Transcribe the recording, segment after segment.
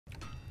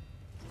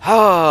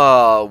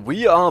Ah,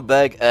 we are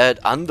back at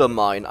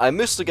UnderMine. I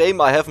missed a game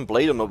I haven't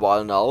played in a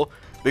while now,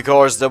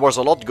 because there was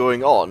a lot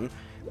going on.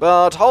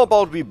 But how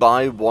about we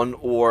buy one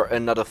or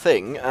another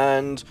thing,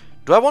 and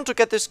do I want to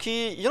get this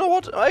key? You know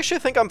what, I actually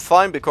think I'm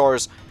fine,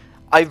 because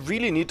I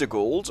really need the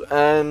gold,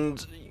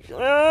 and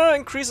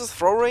increases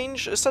throw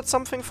range, is that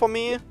something for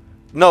me?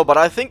 No, but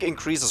I think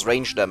increases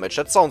range damage,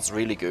 that sounds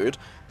really good.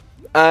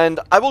 And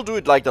I will do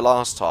it like the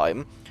last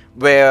time,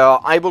 where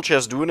I will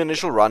just do an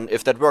initial run.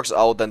 If that works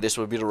out, then this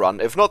will be the run.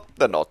 If not,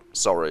 then not.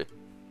 Sorry.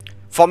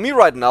 For me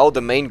right now, the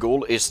main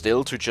goal is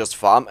still to just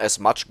farm as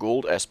much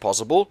gold as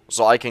possible,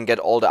 so I can get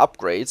all the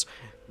upgrades.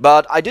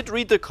 But I did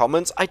read the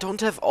comments. I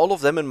don't have all of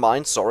them in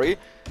mind, sorry.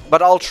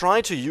 But I'll try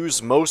to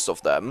use most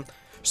of them.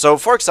 So,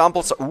 for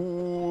example,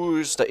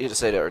 ooh, stay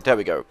there. There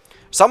we go.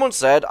 Someone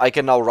said I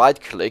can now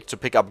right-click to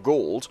pick up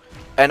gold,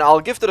 and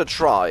I'll give that a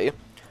try.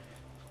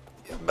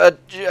 But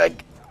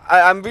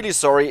I'm really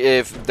sorry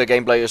if the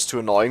gameplay is too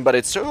annoying, but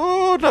it's...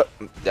 Oh, no.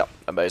 Yeah,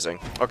 amazing.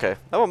 Okay,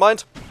 never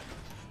mind.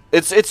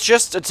 It's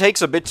just, it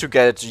takes a bit to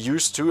get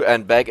used to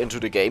and back into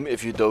the game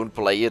if you don't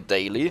play it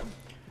daily.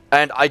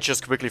 And I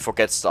just quickly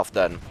forget stuff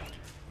then.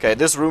 Okay,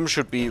 this room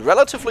should be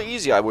relatively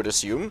easy, I would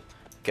assume.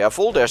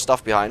 Careful, there's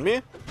stuff behind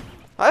me.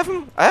 I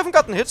haven't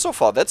gotten hit so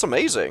far, that's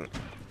amazing.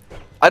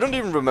 I don't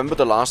even remember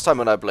the last time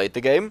when I played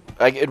the game.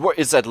 Like,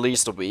 it's at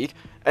least a week.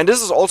 And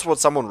this is also what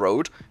someone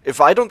wrote. If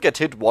I don't get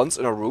hit once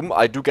in a room,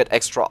 I do get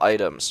extra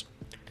items.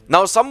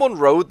 Now, someone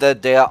wrote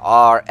that there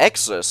are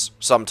X's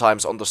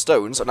sometimes on the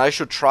stones, and I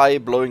should try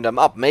blowing them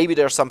up. Maybe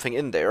there's something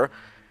in there.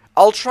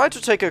 I'll try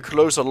to take a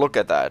closer look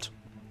at that.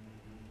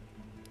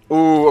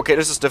 Ooh, okay,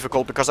 this is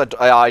difficult because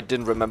I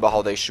didn't remember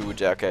how they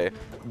shoot. Yeah, okay.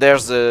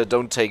 There's the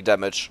don't take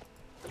damage.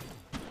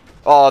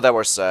 Oh, that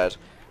was sad.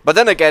 But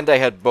then again, they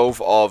had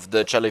both of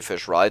the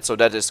jellyfish, right? So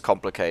that is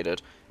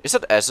complicated. Is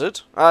that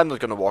acid? I'm not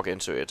gonna walk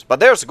into it. But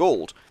there's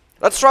gold.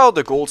 Let's try out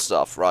the gold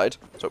stuff, right?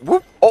 So,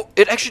 whoop. Oh,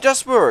 it actually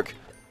does work.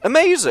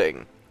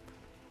 Amazing.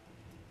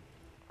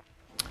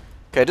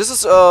 Okay, this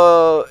is,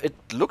 it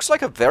looks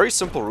like a very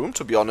simple room,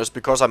 to be honest,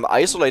 because I'm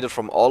isolated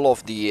from all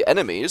of the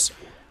enemies.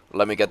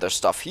 Let me get their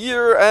stuff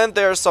here, and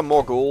there's some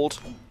more gold.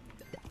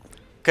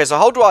 Okay, so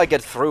how do I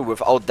get through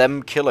without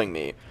them killing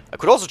me? I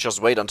could also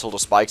just wait until the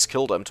spikes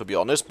kill them, to be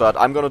honest, but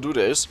I'm gonna do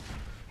this.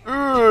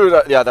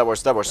 Yeah, that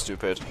was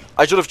stupid.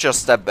 I should have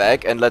just stepped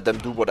back and let them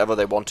do whatever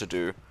they want to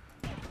do.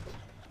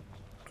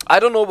 I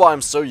don't know why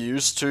I'm so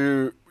used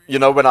to, you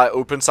know, when I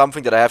open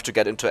something that I have to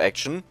get into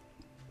action.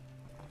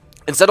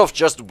 Instead of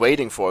just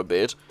waiting for a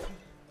bit.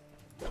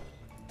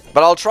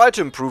 But I'll try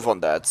to improve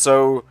on that,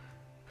 so...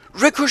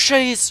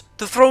 Ricochets!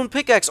 The thrown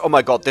pickaxe! Oh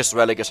my god, this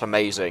relic is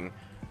amazing.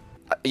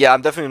 Yeah,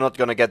 I'm definitely not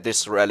gonna get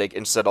this relic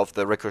instead of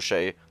the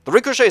ricochet. The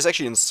ricochet is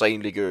actually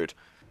insanely good.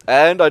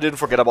 And I didn't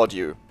forget about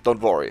you.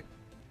 Don't worry.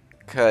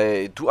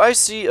 Okay, do I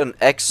see an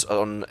X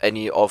on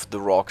any of the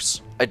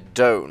rocks? I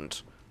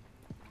don't.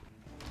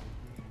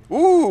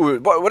 Ooh,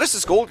 what is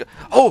this gold?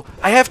 Oh,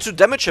 I have to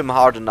damage him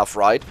hard enough,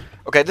 right?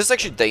 Okay, this is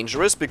actually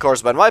dangerous,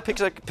 because when my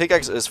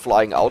pickaxe is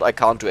flying out, I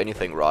can't do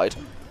anything right.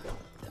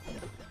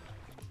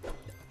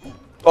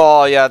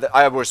 Oh, yeah,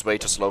 I was way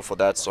too slow for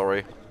that,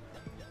 sorry.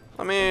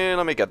 I mean,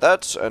 let me get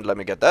that, and let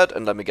me get that,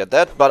 and let me get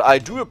that. But I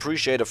do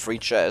appreciate a free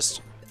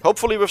chest.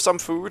 Hopefully with some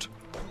food.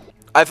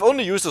 I've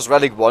only used this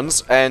relic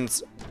once,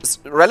 and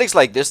relics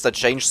like this that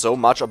change so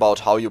much about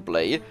how you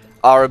play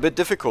are a bit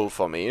difficult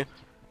for me.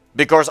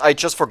 Because I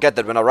just forget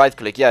that when I right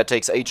click, yeah, it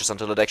takes ages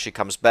until it actually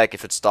comes back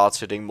if it starts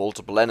hitting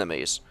multiple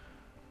enemies.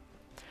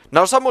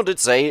 Now, someone did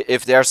say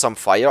if there's some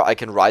fire, I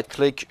can right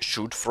click,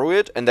 shoot through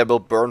it, and they will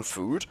burn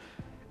food.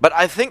 But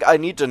I think I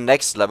need the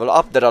next level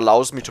up that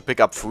allows me to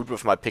pick up food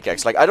with my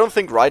pickaxe. Like, I don't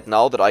think right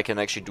now that I can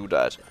actually do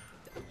that.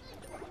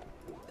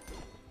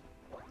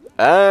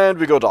 And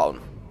we go down.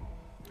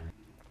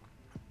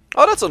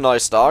 Oh, that's a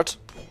nice start.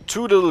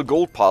 2 little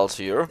gold piles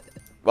here.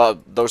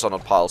 Well, those are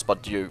not piles,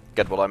 but you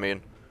get what I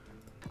mean.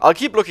 I'll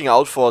keep looking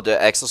out for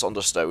the X's on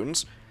the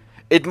stones.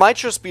 It might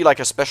just be like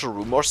a special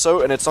room or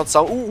so, and it's not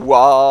some... Ooh,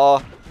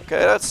 okay,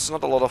 that's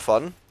not a lot of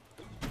fun.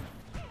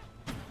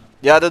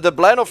 Yeah, the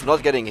plan of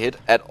not getting hit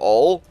at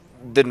all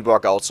didn't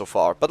work out so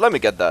far. But let me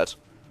get that.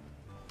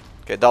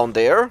 Okay, down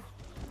there.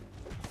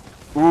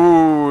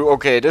 Ooh,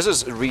 okay, this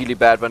is really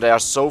bad when they are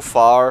so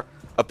far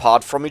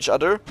apart from each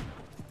other.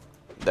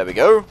 There we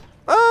go.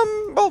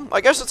 Well,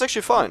 I guess it's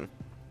actually fine.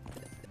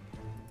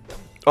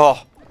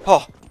 Oh,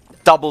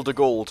 double the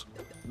gold.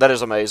 That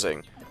is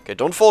amazing. Okay,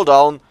 don't fall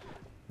down.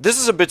 This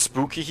is a bit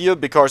spooky here,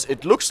 because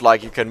it looks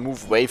like you can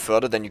move way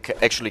further than you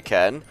actually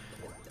can.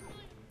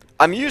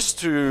 I'm used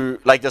to,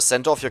 like, the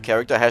center of your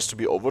character has to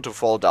be over to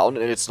fall down,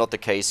 and it's not the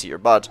case here.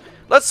 But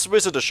let's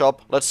visit the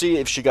shop. Let's see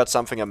if she got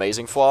something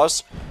amazing for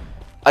us.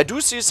 I do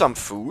see some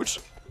food.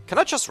 Can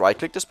I just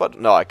right-click this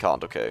button? No, I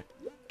can't, okay.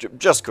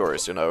 Just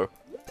curious, you know.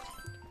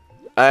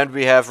 And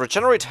we have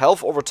regenerate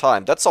health over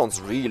time. That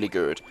sounds really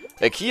good.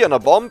 A key and a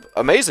bomb.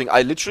 Amazing.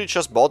 I literally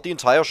just bought the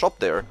entire shop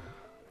there.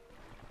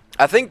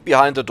 I think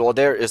behind the door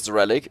there is the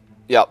relic.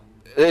 Yeah.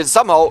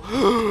 Somehow...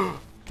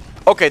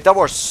 Okay, that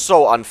was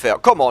so unfair.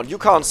 Come on, you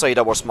can't say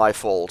that was my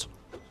fault.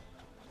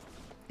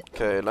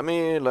 Okay, let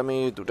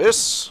me do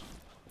this.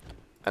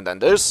 And then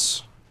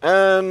this.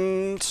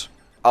 And...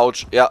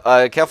 ouch.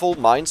 Yeah, careful,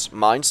 mines.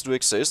 Mines do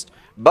exist.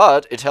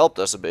 But it helped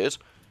us a bit.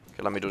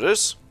 Okay, let me do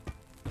this.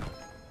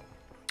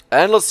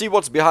 And let's see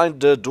what's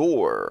behind the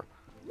door.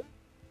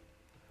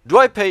 Do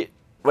I pay...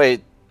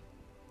 wait.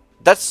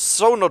 That's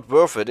so not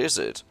worth it, is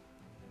it?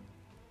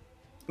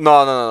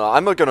 No.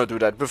 I'm not gonna do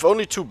that. With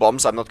only 2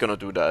 bombs, I'm not gonna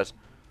do that.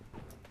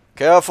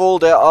 Careful,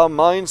 there are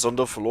mines on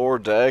the floor,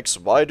 Dex.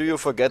 Why do you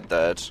forget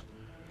that?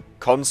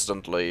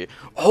 Constantly.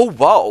 Oh,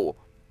 wow.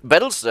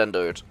 Battle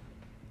standard.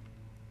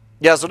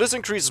 Yeah, so this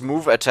increases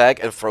move,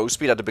 attack, and throw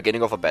speed at the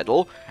beginning of a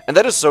battle. And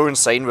that is so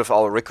insane with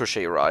our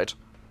ricochet, right?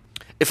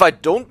 If I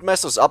don't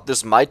mess this up,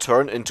 this might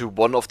turn into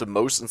one of the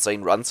most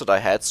insane runs that I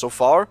had so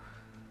far.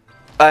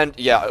 And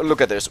yeah,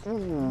 look at this.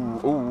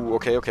 Ooh,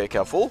 okay,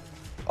 careful.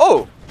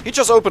 Oh, he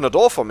just opened a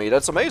door for me.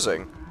 That's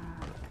amazing.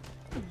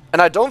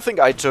 And I don't think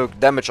I took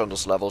damage on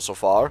this level so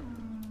far.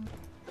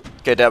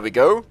 Okay, there we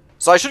go.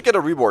 So I should get a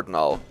reward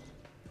now.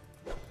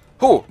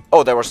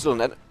 Oh, there was still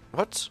an...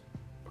 what?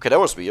 Okay, that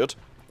was weird.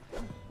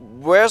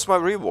 Where's my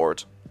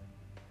reward?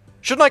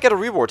 Shouldn't I get a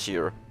reward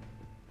here?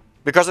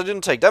 Because I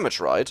didn't take damage,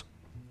 right?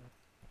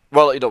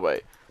 Well, either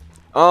way.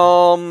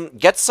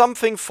 Get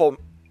something for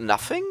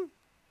nothing?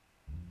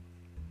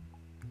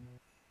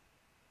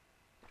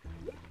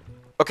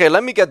 Okay,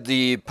 let me get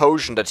the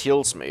potion that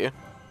heals me.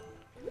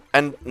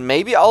 And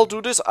maybe I'll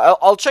do this.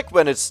 I'll check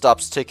when it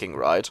stops ticking,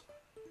 right?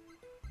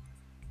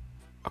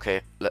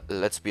 Okay,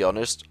 let's be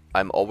honest.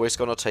 I'm always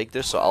gonna take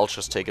this, so I'll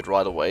just take it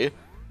right away.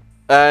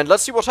 And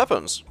let's see what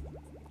happens.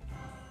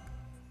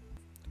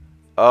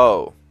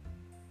 Oh.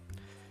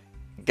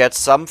 Get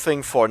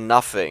something for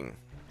nothing.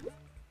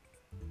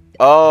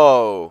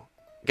 Oh.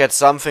 Get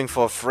something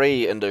for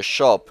free in the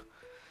shop.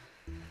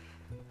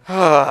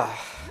 And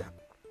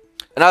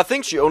I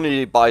think she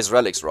only buys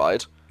relics,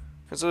 right?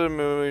 It's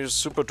a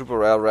super duper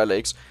rare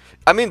relics.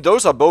 I mean,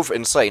 those are both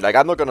insane. Like,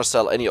 I'm not gonna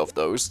sell any of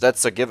those.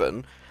 That's a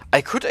given. I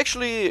could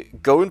actually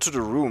go into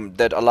the room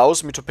that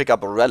allows me to pick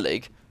up a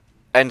relic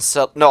and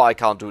sell... no, I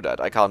can't do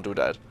that. I can't do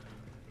that.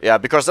 Yeah,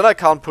 because then I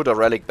can't put a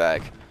relic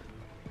back.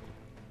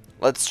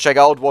 Let's check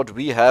out what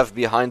we have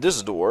behind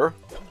this door.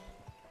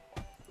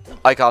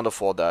 I can't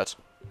afford that.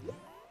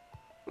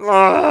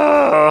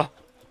 I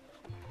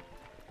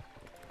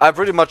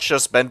pretty much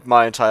just spent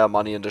my entire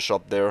money in the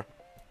shop there.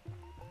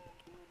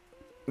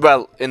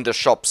 Well, in the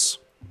shops.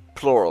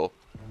 Plural.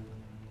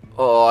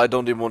 Oh, I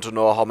don't even want to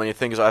know how many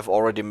things I've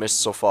already missed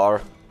so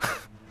far.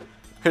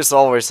 This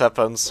always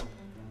happens.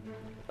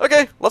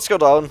 Okay, let's go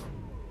down.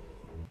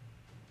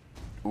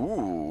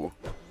 Ooh.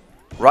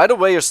 Right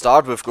away you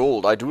start with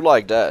gold. I do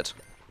like that.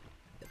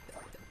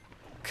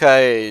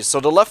 Okay, so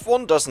the left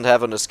one doesn't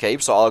have an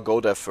escape, so I'll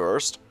go there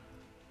first.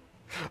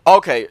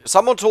 Okay,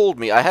 someone told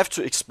me I have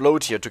to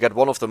explode here to get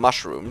one of the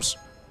mushrooms.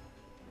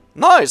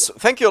 Nice!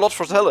 Thank you a lot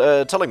for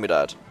telling me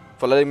that.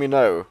 For letting me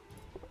know.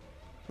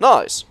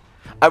 Nice.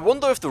 I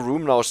wonder if the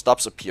room now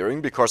stops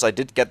appearing, because I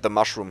did get the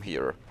mushroom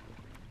here.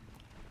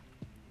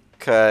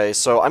 Okay,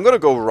 so I'm gonna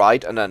go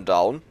right and then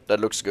down. That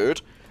looks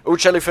good. Oh,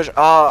 jellyfish.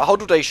 How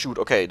do they shoot?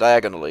 Okay,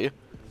 diagonally.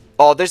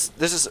 Oh, this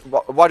is...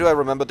 why do I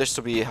remember this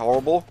to be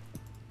horrible?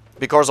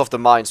 Because of the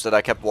mines that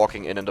I kept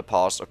walking in the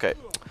past. Okay.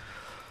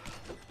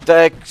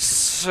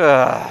 Dex...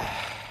 there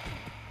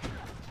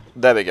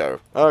we go.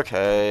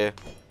 Okay.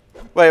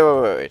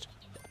 Wait.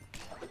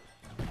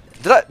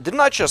 Didn't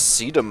I just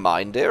see the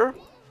mine there?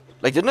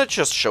 Like, didn't it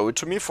just show it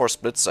to me for a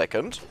split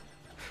second?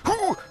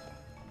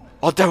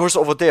 Oh, that was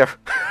over there.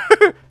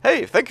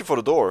 Hey, thank you for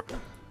the door.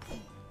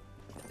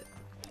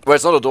 Well,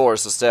 it's not a door,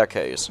 it's a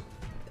staircase.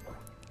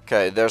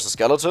 Okay, there's a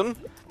skeleton.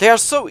 They are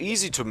so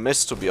easy to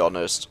miss, to be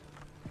honest.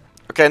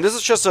 Okay, and this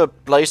is just a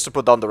place to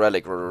put down the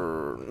relic.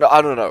 No,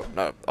 I don't know.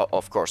 No,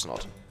 of course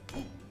not.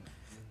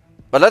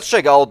 But let's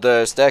check out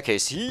the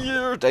staircase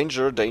here.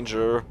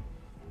 Danger.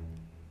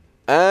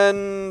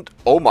 And...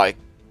 oh my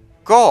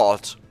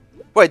god.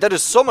 Wait, that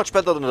is so much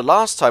better than the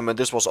last time when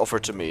this was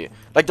offered to me.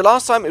 Like, the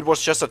last time it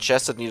was just a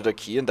chest that needed a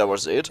key and that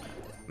was it.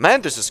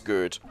 Man, this is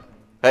good.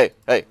 Hey.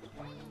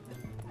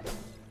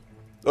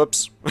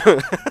 Oops.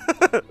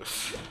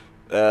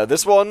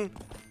 This one.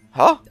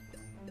 Huh?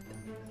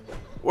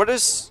 What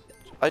is...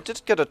 I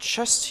did get a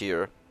chest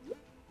here.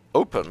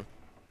 Open.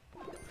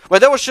 Wait,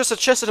 that was just a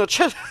chest in a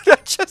chest. A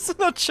chest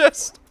in a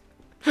chest.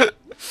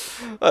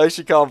 I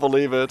actually can't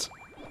believe it.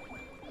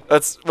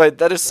 Wait,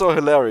 that is so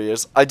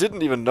hilarious. I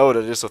didn't even know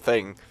that is a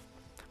thing.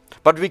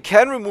 But we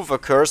can remove a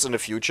curse in the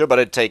future, but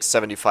it takes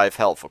 75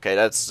 health, okay?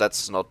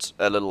 That's not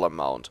a little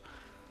amount.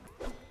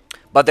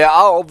 But there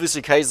are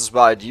obviously cases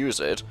where I'd use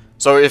it.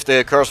 So if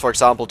the curse, for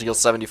example, deals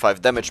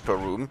 75 damage per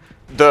room,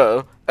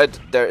 there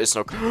is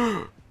no...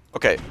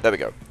 okay, there we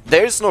go.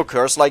 There is no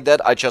curse like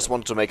that. I just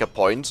wanted to make a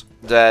point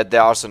that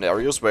there are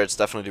scenarios where it's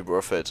definitely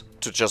worth it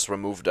to just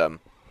remove them.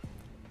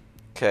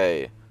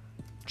 Okay.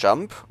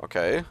 Jump.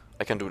 Okay.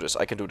 I can do this.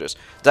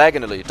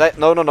 Diagonally.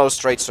 No.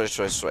 Straight.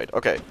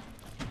 Okay.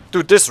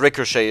 Dude, this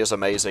ricochet is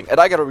amazing. And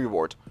I get a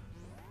reward.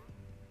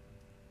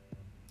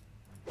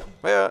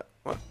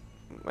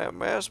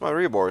 Where's my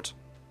reward?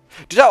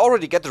 Did I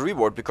already get the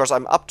reward? Because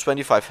I'm up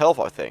 25 health,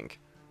 I think.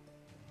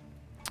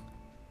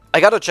 I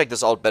gotta check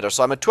this out better.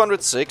 So I'm at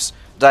 206.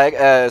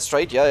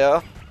 Straight,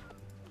 yeah.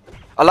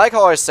 I like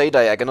how I say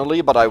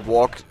diagonally, but I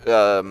walk...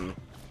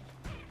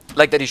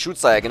 like that he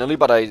shoots diagonally,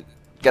 but I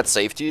get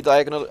safety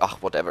diagonally. Ah,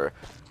 whatever.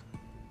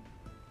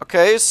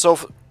 Okay, so...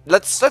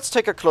 Let's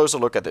take a closer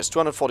look at this.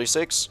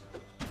 246.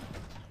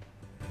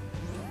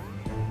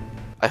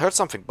 I heard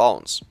something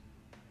bounce.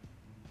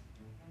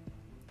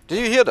 Did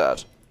you hear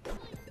that?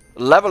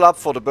 Level up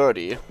for the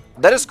birdie.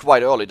 That is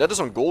quite early. That is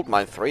on gold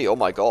mine 3. Oh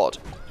my god.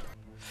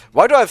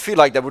 Why do I feel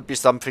like there would be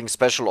something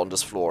special on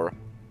this floor?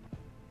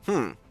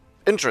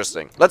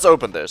 Interesting. Let's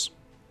open this.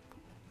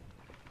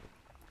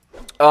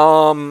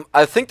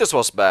 I think this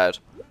was bad.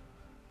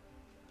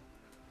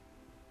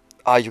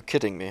 Are you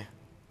kidding me?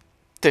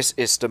 This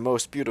is the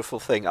most beautiful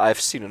thing I've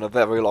seen in a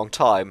very long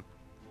time.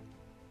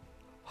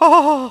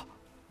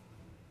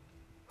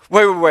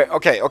 Wait.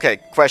 Okay.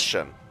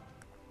 Question.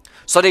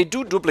 So they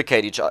do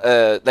duplicate each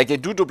other. Like they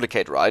do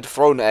duplicate, right?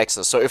 Thrown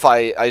axes. So if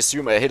I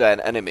assume I hit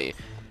an enemy,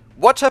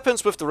 what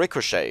happens with the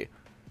ricochet?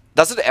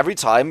 Does it every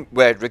time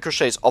where it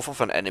ricochets off of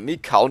an enemy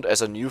count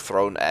as a new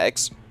thrown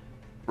axe?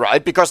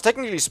 Right? Because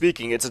technically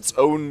speaking, it's its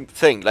own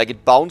thing. Like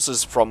it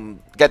bounces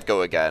from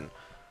get-go again.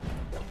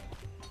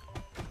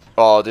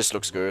 Oh, this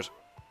looks good.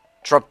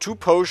 Drop 2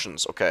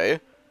 potions,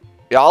 okay.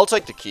 Yeah, I'll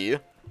take the key.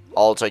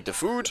 I'll take the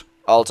food.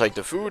 I'll take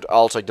the food.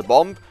 I'll take the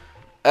bomb.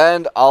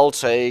 And I'll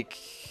take...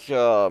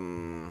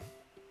 I'll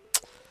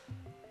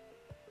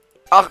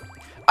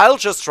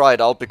just try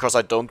it out because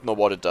I don't know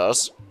what it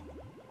does.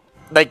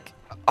 Like,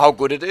 how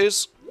good it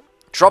is.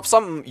 Drop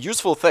some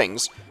useful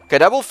things. Okay,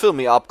 that will fill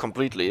me up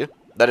completely.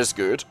 That is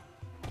good.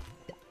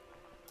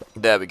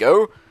 There we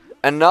go.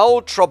 And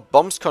now drop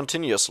bombs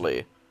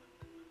continuously.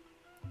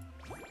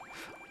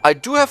 I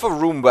do have a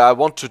room where I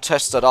want to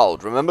test that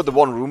out. Remember the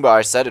one room where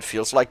I said it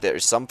feels like there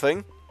is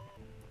something?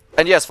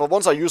 And yes, for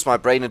once I used my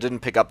brain and didn't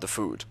pick up the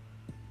food.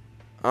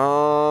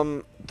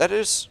 That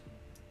is...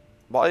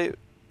 Why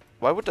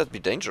would that be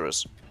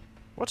dangerous?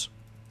 What?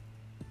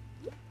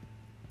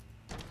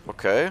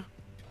 Okay.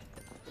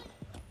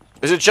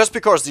 Is it just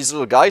because these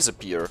little guys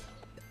appear?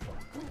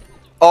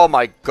 Oh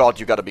my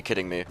god, you gotta be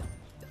kidding me.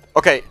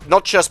 Okay,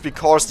 not just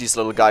because these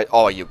little guys...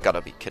 Oh, you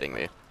gotta be kidding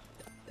me.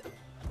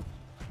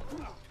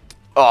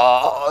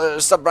 Oh,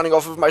 stop running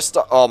off with my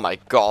stuff. Oh my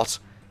god.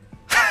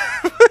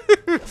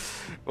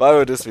 Why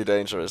would this be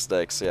dangerous,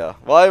 Dex? Yeah.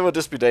 Why would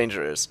this be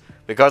dangerous?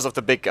 Because of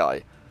the big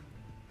guy.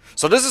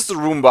 So this is the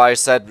room where I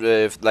said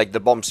with, like, the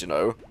bombs, you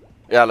know.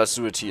 Yeah, let's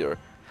do it here.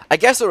 I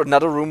guess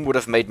another room would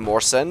have made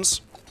more sense.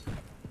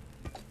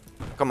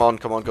 Come on,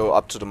 go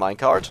up to the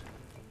minecart.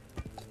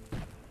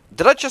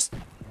 Did I just...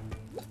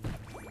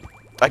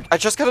 I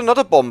just got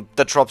another bomb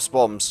that drops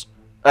bombs.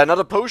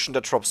 Another potion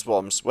that drops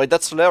bombs. Wait,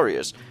 that's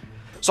hilarious.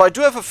 So I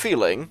do have a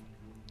feeling,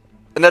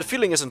 and that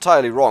feeling is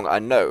entirely wrong, I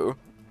know,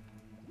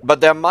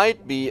 but there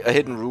might be a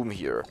hidden room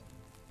here.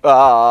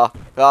 There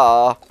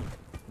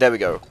we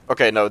go.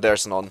 Okay, no,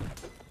 there's none.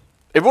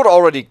 It would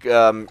already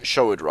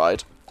show it,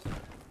 right?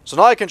 So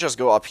now I can just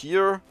go up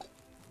here.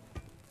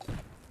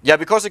 Yeah,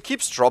 because it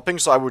keeps dropping,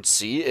 so I would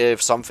see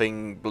if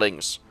something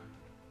blinks.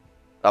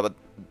 But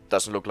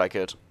doesn't look like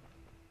it.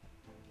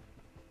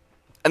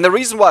 And the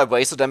reason why I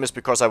wasted them is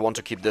because I want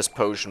to keep this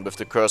potion with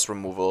the curse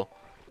removal.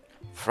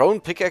 Thrown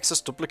pickaxes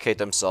duplicate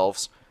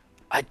themselves.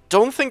 I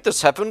don't think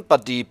this happened,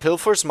 but the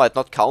pilfers might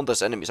not count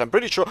as enemies. I'm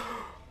pretty sure...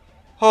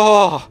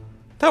 Oh,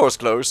 that was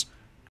close.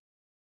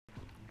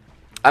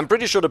 I'm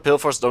pretty sure the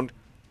pilfers don't...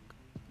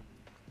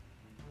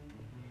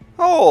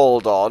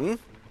 Hold on.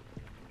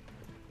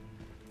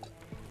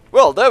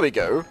 Well, there we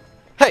go.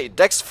 Hey,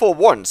 Dex for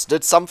once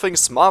did something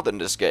smart in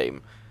this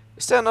game.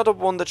 Is there another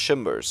one that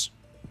shimmers?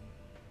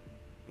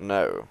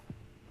 No.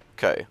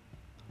 Okay.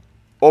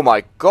 Oh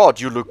my god,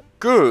 you look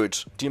good!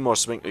 Demon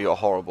Swing, you're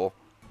horrible.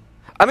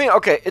 I mean,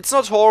 okay, it's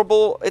not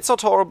horrible. It's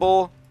not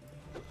horrible.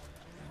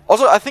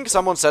 Also, I think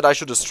someone said I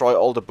should destroy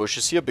all the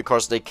bushes here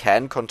because they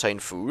can contain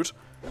food.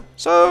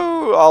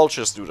 So, I'll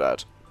just do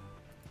that.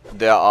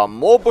 There are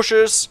more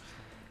bushes.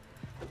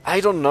 I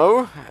don't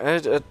know.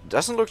 It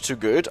doesn't look too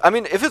good. I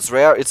mean, if it's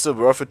rare, it's still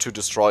worth it to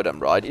destroy them,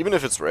 right? Even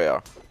if it's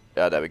rare.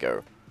 Yeah, there we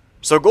go.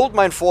 So, Gold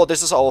Mine 4,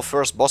 this is our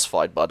first boss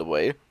fight, by the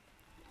way.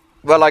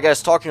 Well, I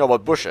guess talking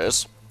about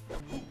bushes,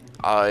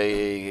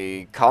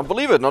 I can't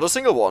believe it, not a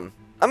single one.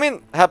 I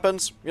mean,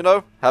 happens, you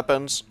know,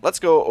 happens. Let's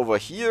go over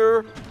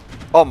here.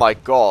 Oh my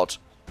god.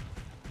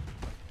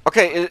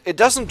 Okay, it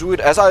doesn't do it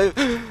as I...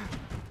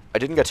 I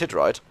didn't get hit,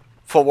 right?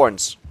 For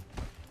once.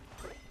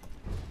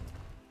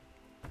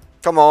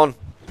 Come on.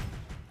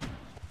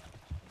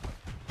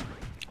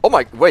 Oh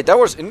my... Wait, that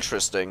was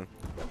interesting.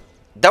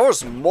 That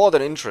was more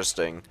than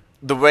interesting.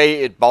 The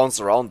way it bounced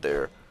around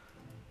there.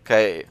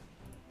 Okay.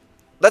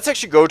 Let's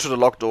actually go to the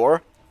locked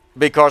door.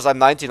 Because I'm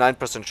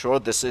 99% sure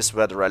this is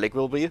where the relic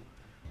will be.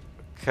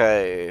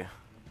 Okay.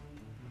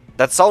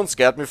 That sound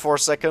scared me for a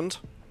second.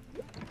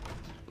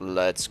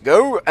 Let's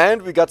go.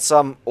 And we got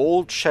some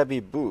old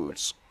shabby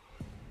boots.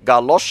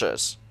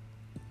 Galoshes.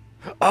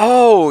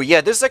 Oh,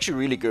 yeah, this is actually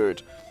really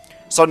good.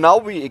 So now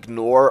we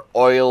ignore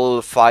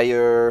oil,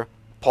 fire,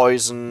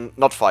 poison,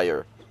 not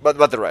fire, but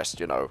the rest,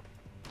 you know.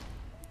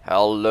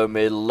 Hello,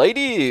 my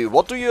lady,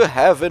 what do you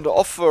have in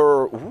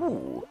offer?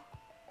 Ooh.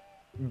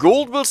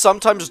 Gold will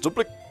sometimes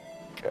duplicate...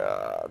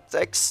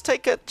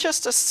 take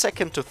just a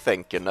second to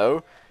think, you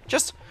know?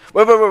 Just...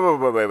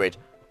 Wait.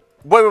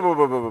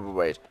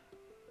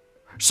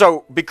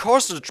 So,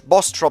 because the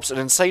boss drops an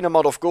insane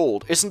amount of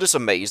gold, isn't this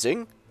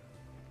amazing?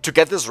 To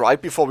get this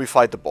right before we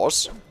fight the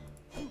boss?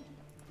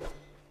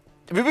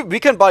 We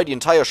can buy the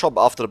entire shop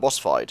after the boss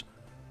fight.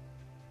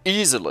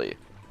 Easily.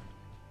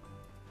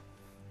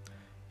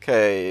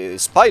 Okay,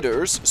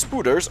 spiders,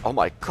 spooters, oh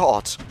my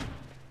god.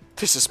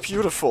 This is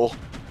beautiful.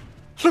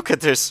 Look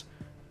at this.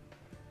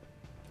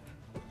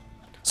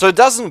 So it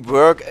doesn't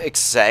work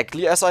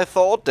exactly as I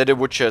thought, that it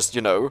would just,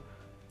 you know...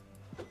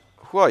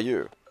 Who are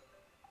you?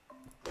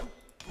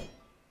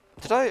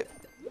 Did I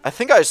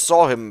think I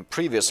saw him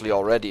previously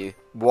already.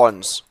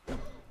 Once.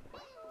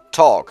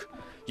 Talk.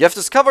 You have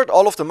discovered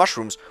all of the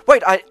mushrooms.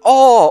 Wait,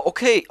 oh,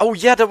 okay. Oh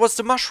yeah, that was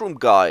the mushroom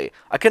guy.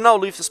 I can now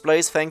leave this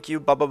place, thank you.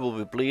 Baba will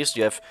be pleased.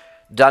 You have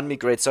done me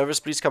great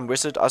service. Please come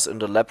visit us in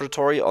the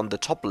laboratory on the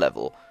top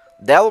level.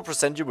 There I will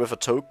present you with a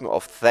token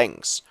of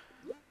thanks.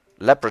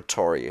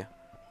 Laboratory.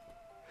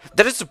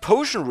 That is the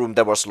potion room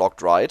that was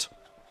locked, right?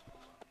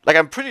 Like,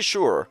 I'm pretty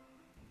sure.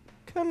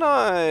 Can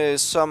I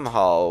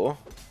somehow...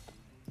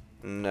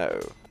 No.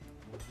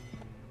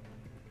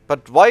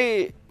 But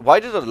why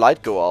did the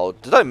light go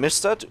out? Did I miss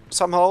that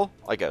somehow?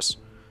 I guess.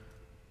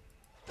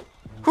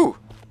 Whew.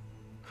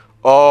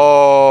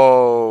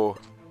 Oh.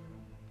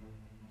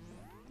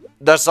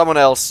 There's someone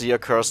else here,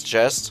 cursed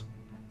chest.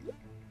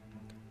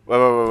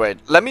 Wait.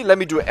 Let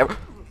me do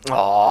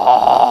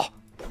oh.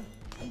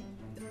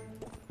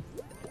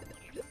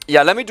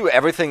 Yeah, let me do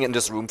everything in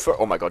this room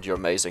for... Oh my god, you're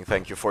amazing.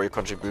 Thank you for your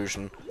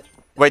contribution.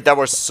 Wait, that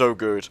was so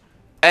good.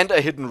 And a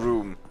hidden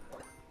room.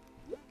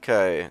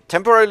 Okay.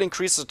 Temporarily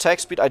increase attack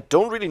speed. I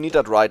don't really need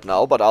that right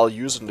now, but I'll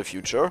use it in the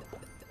future.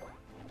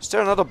 Is there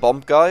another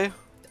bomb guy?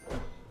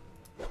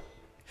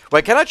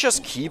 Wait, can I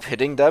just keep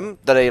hitting them?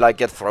 That they, like,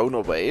 get thrown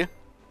away?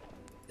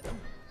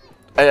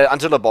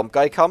 Until a bomb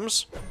guy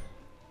comes?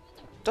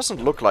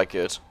 Doesn't look like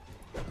it.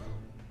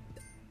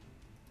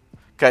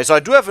 Okay, so I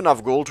do have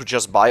enough gold to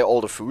just buy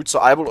all the food, so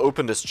I will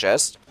open this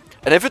chest.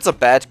 And if it's a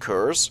bad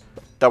curse...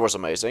 That was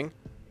amazing.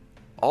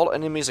 All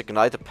enemies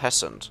ignite a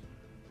peasant.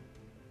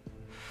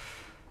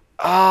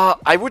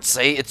 I would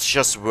say it's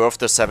just worth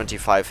the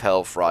 75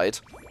 health,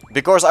 right?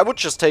 Because I would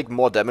just take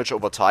more damage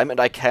over time, and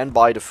I can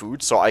buy the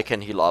food, so I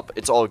can heal up.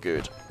 It's all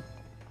good.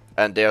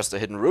 And there's the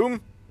hidden room.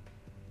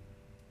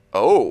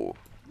 Oh.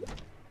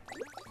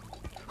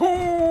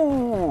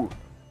 Ooh.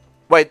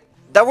 Wait,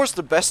 that was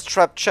the best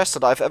trapped chest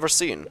that I've ever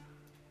seen.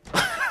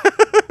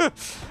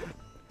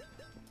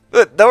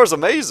 That was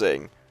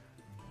amazing.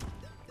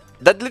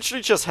 That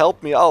literally just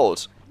helped me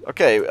out.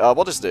 Okay,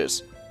 what is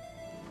this?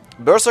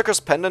 Berserker's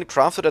pendant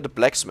crafted at a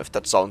blacksmith.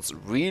 That sounds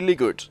really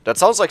good. That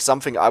sounds like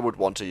something I would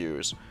want to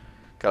use.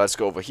 Okay, let's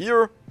go over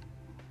here.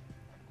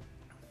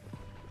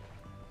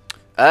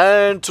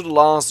 And to the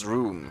last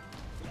room.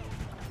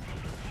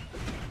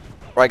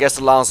 Or I guess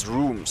the last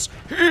rooms.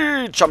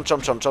 Jump.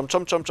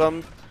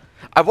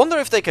 I wonder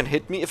if they can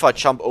hit me if I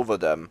jump over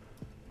them.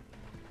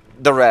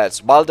 The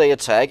rats, while they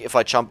attack, if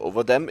I jump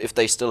over them, if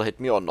they still hit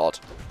me or not.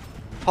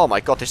 Oh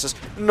my god, this is...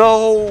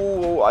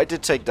 No! I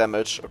did take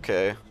damage.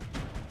 Okay.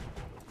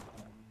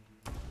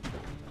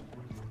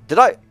 Did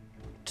I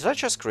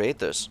just create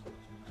this?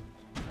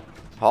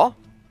 Huh?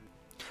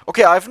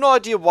 Okay, I have no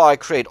idea why I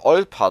create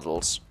oil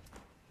puddles.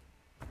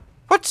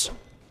 What?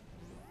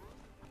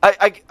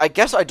 I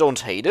guess I don't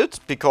hate it,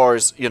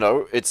 because, you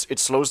know, it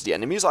slows the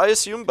enemies, I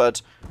assume,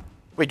 but...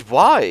 Wait,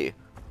 why?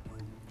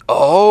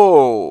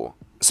 Oh!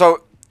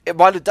 So,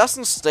 while it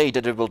doesn't state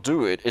that it will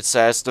do it, it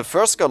says the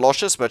first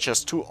galoshes were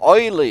just two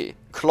oily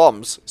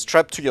clumps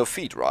strapped to your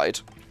feet,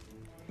 right?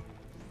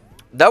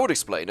 That would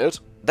explain it.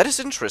 That is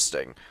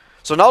interesting.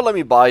 So now let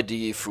me buy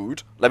the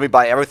food. Let me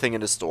buy everything in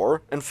the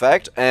store, in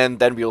fact, and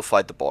then we'll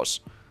fight the boss.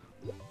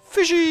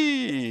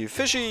 Fishy!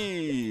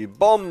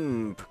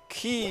 Bomb!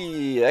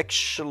 Key!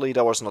 Actually,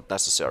 that was not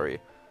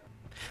necessary.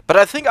 But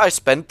I think I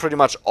spent pretty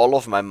much all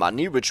of my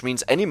money, which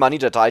means any money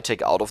that I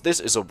take out of this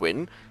is a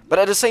win. But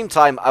at the same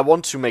time, I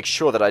want to make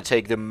sure that I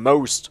take the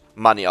most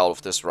money out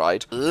of this,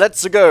 right?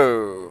 Let's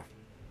go!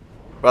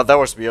 Well, that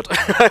was weird.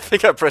 I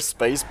think I pressed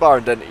spacebar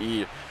and then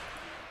E.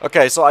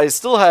 Okay, so I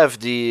still have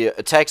the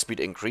attack speed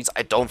increase.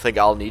 I don't think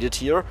I'll need it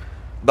here.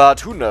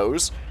 But who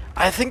knows?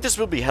 I think this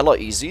will be hella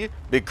easy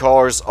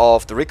because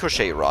of the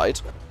ricochet,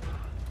 right?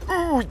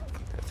 Ooh.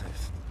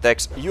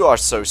 Dex, you are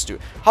so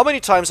stupid. How many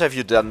times have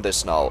you done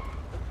this now?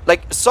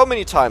 Like, so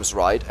many times,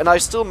 right? And I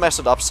still mess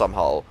it up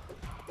somehow.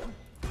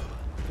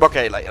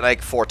 Okay,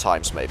 like 4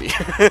 times, maybe.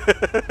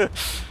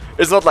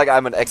 It's not like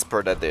I'm an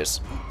expert at this.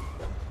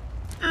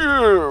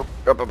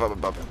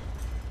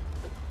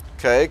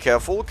 Okay,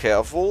 careful.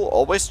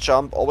 Always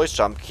jump,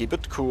 keep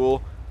it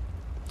cool.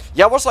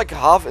 Yeah, I was like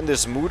half in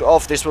this mood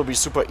of this will be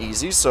super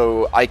easy,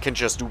 so I can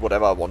just do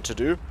whatever I want to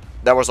do.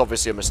 That was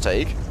obviously a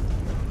mistake.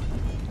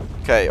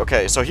 Okay,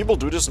 okay, so he will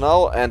do this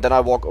now, and then I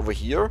walk over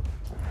here.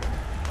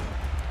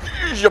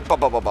 Yup,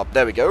 up, up, up, up.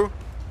 There we go.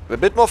 A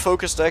bit more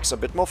focus, Dex, a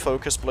bit more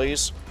focus,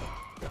 please.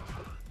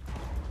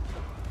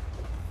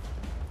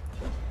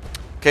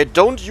 Okay,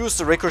 don't use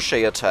the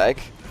ricochet attack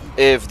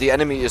if the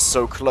enemy is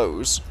so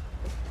close.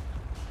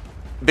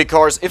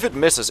 Because if it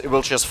misses, it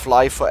will just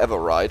fly forever,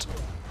 right?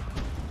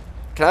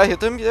 Can I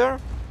hit him there?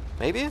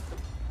 Maybe?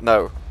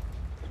 No.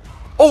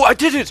 Oh, I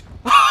did it!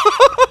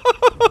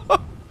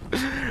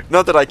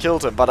 Not that I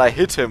killed him, but I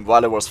hit him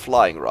while it was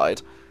flying, right?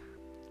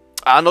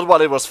 Not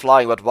while it was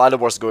flying, but while it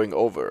was going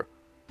over.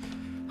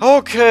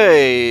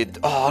 Okay.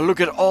 Oh, look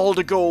at all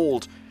the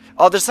gold.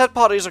 Oh, the sad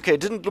part is, okay,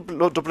 it didn't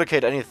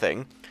duplicate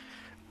anything.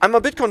 I'm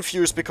a bit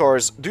confused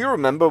because, do you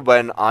remember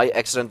when I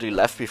accidentally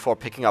left before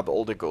picking up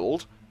all the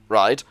gold?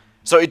 Right?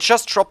 So it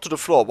just dropped to the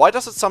floor. Why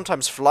does it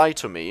sometimes fly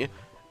to me?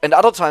 And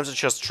other times it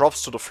just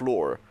drops to the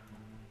floor.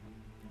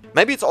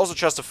 Maybe it's also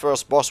just the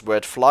first boss where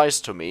it flies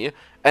to me,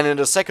 and in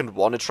the second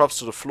one it drops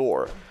to the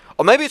floor.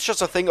 Or maybe it's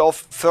just a thing of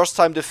first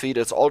time defeat,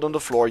 it's all on the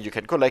floor, you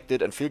can collect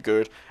it and feel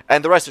good,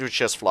 and the rest of it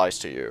just flies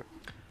to you.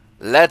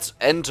 Let's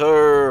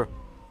enter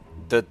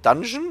the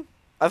dungeon?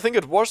 I think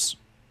it was.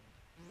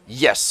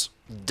 Yes.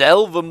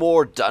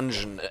 Delvemore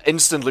dungeon.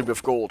 Instantly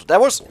with gold. That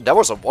was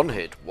a one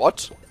hit.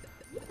 What?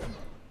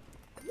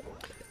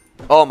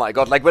 Oh my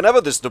god, like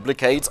whenever this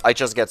duplicates, I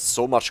just get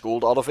so much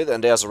gold out of it,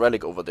 and there's a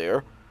relic over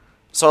there.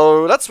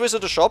 So, let's visit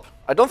the shop.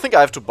 I don't think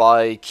I have to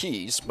buy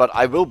keys, but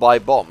I will buy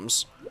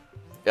bombs.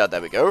 Yeah,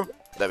 there we go.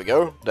 There we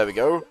go. There we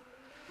go.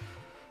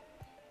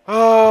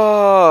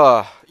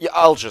 Yeah,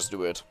 I'll just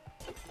do it.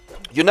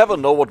 You never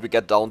know what we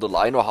get down the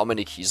line or how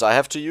many keys I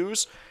have to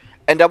use.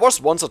 And there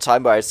was once a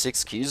time where I had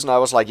 6 keys, and I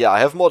was like, yeah, I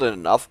have more than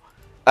enough.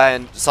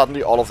 And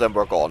suddenly all of them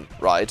were gone,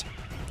 right?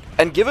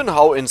 And given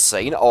how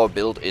insane our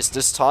build is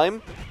this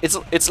time,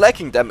 it's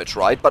lacking damage,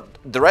 right? But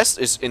the rest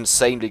is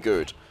insanely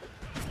good.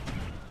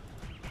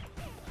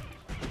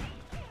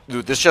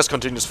 Dude, this just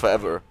continues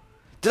forever.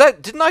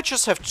 Didn't I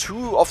just have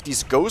 2 of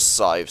these ghost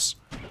scythes?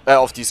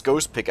 Of these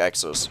ghost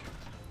pickaxes?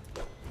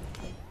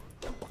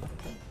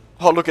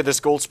 Oh, look at this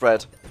gold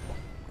spread.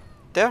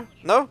 There?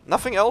 No?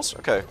 Nothing else?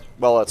 Okay.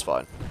 Well, that's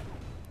fine.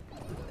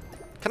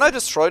 Can I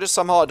destroy this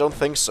somehow? I don't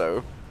think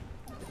so.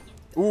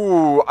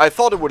 Ooh, I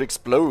thought it would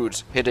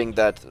explode hitting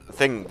that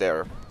thing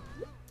there.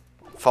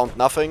 Found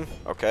nothing.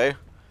 Okay.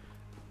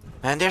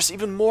 Man, there's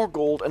even more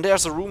gold, and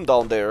there's a room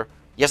down there.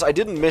 Yes, I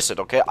didn't miss it,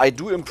 okay? I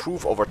do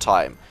improve over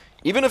time.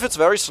 Even if it's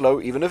very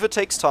slow, even if it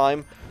takes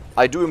time,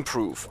 I do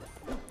improve.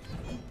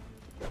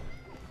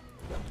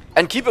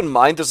 And keep in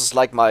mind, this is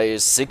like my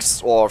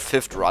 6th or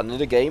 5th run in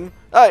the game.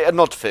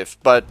 Not 5th,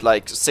 but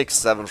like 6th,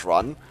 7th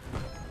run.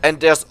 And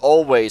there's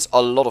always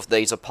a lot of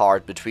days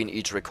apart between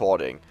each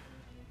recording.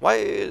 Why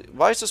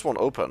is this one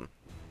open?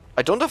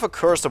 I don't have a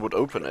curse that would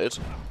open it.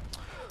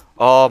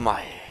 Oh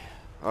my.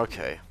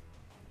 Okay.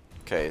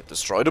 Okay,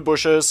 destroy the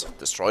bushes,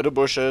 destroy the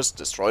bushes,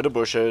 destroy the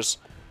bushes.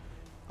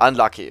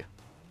 Unlucky.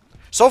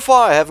 So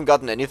far I haven't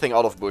gotten anything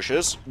out of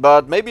bushes,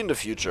 but maybe in the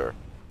future.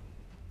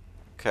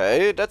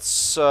 Okay,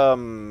 that's, Is that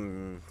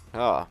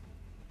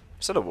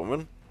a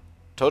woman?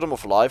 Totem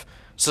of life.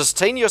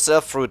 Sustain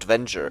yourself through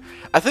adventure.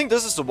 I think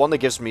this is the one that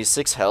gives me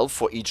 6 health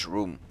for each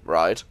room,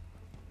 right?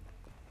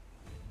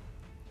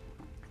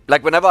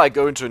 Like, whenever I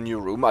go into a new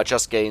room, I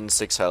just gain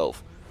 6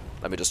 health.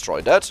 Let me destroy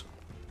that.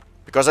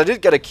 Because I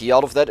did get a key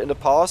out of that in the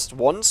past,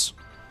 once.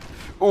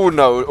 Oh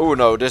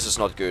no, this is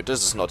not good,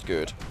 this is not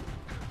good.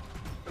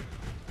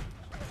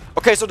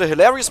 Okay, so the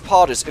hilarious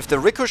part is, if the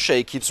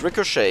ricochet keeps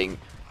ricocheting...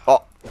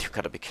 Oh, you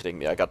gotta be kidding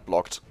me, I got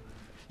blocked.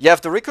 Yeah,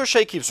 if the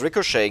ricochet keeps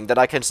ricocheting, then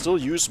I can still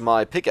use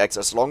my pickaxe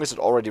as long as it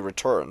already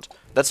returned.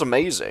 That's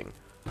amazing.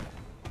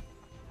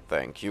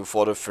 Thank you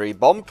for the free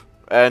bump.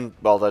 And,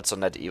 well, that's a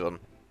net even.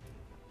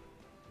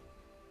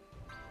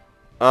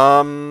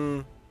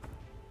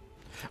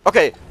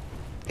 Okay,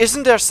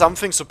 isn't there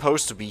something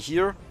supposed to be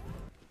here?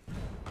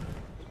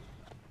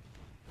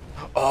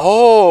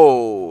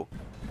 Oh!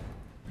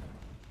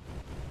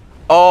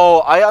 Oh,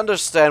 I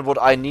understand what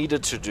I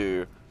needed to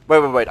do.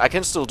 Wait, I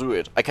can still do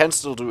it. I can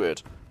still do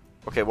it.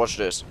 Okay, watch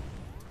this.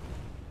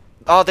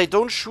 Ah, they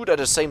don't shoot at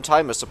the same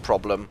time is the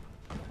problem.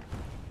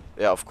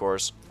 Yeah, of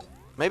course.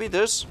 Maybe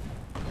this?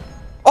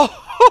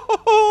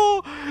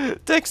 Oh!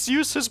 Dex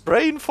used his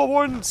brain for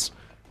once!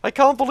 I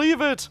can't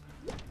believe it!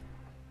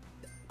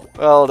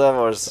 Well, that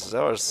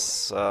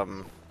was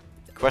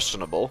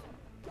questionable.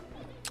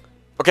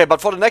 Okay,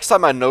 but for the next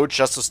time I know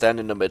just to stand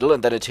in the middle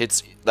and then it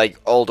hits, like,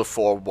 all the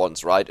 4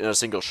 ones, right? In a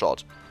single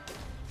shot.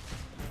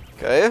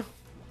 Okay.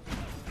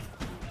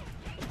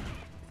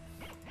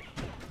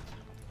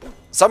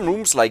 Some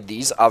rooms like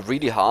these are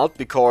really hard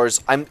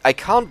because I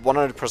can't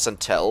 100%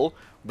 tell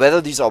whether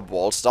these are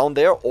walls down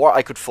there or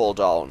I could fall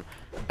down.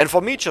 And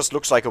for me it just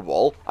looks like a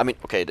wall. I mean,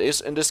 okay, it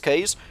is in this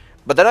case.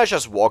 But then I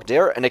just walk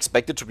there and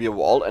expect it to be a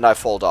wall and I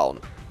fall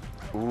down.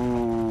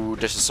 Ooh,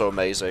 this is so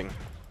amazing.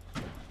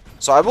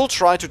 So I will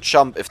try to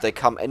jump if they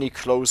come any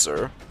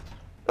closer.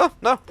 Oh,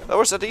 no, that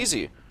was that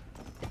easy.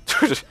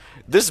 Dude,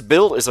 this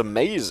build is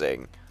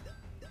amazing.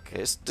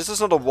 Okay, this is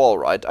not a wall,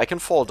 right? I can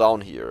fall down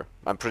here.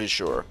 I'm pretty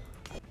sure.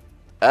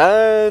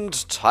 And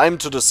time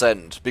to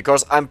descend,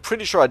 because I'm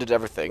pretty sure I did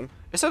everything.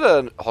 Is that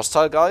a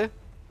hostile guy?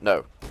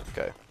 No.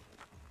 Okay.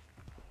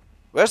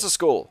 Where's the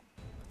skull?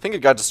 I think it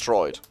got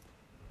destroyed.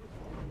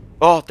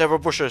 Oh, there were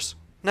bushes.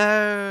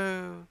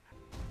 No.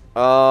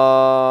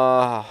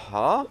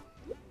 Huh?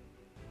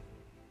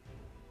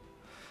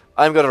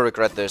 I'm gonna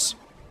regret this.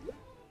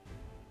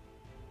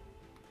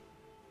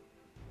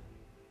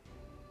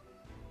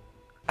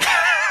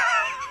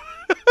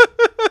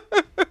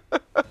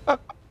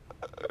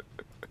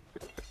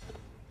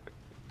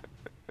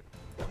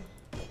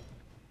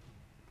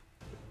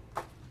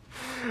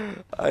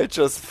 I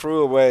just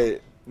threw away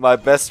my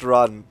best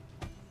run.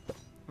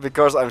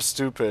 Because I'm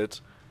stupid.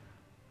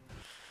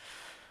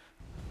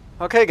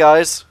 Okay,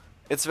 guys.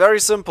 It's very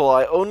simple.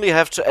 I only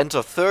have to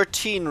enter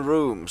 13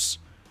 rooms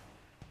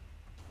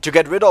to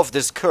get rid of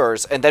this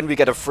curse, and then we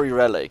get a free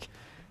relic.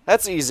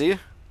 That's easy,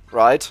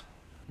 right?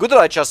 Good that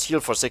I just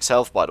healed for 6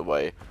 health, by the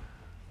way.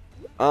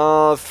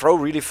 Throw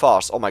really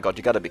fast. Oh my god,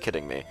 you gotta be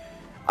kidding me.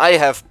 I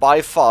have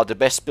by far the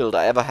best build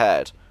I ever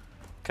had.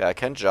 Okay, I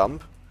can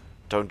jump.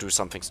 Don't do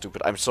something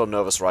stupid. I'm so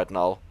nervous right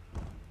now.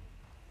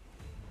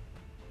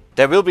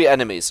 There will be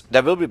enemies.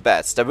 There will be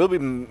bats. There will be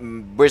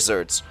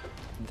wizards.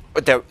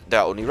 There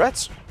are only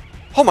rats.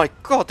 Oh my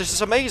god, this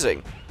is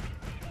amazing.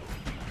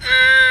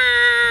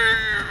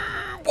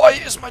 Why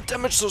is my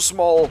damage so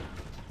small?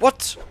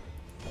 What?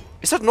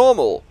 Is that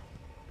normal?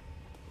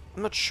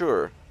 I'm not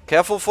sure.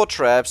 Careful for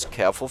traps.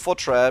 Careful for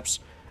traps.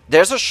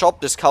 There's a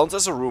shop. This counts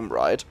as a room,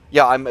 right?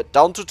 Yeah, I'm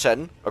down to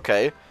 10.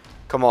 Okay.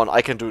 Come on,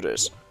 I can do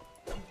this.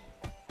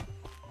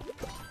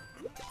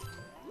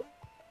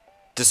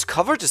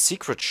 Discover the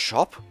secret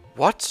shop?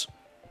 What?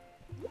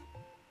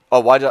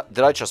 Oh, why did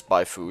I just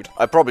buy food?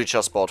 I probably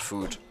just bought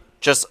food.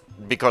 Just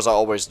because I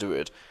always do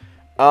it.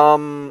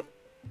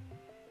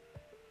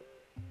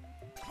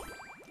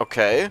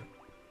 Okay.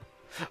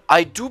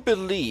 I do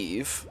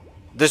believe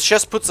this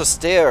just puts a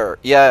stair.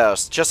 Yeah,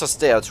 just a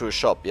stair to a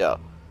shop, yeah.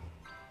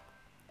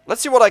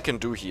 Let's see what I can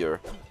do here.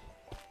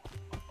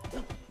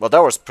 Well,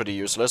 that was pretty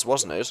useless,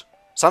 wasn't it?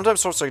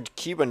 Sometimes there's a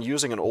key when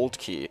using an old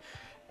key.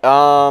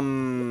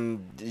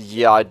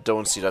 Yeah, I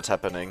don't see that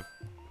happening.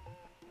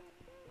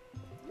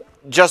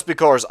 Just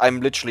because I'm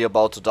literally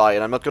about to die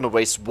and I'm not gonna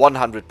waste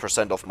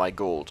 100% of my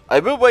gold. I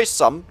will waste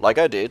some, like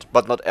I did,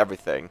 but not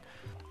everything.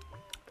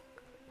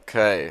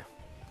 Okay.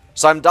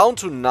 So I'm down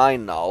to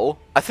 9 now.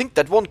 I think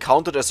that one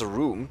counted as a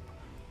room.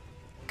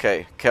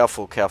 Okay,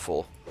 careful,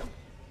 careful.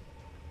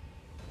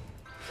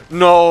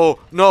 No,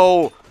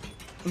 no,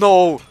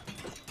 no.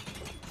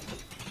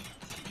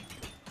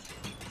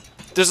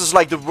 This is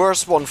like the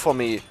worst one for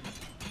me.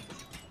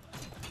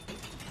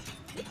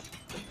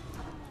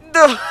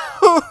 No.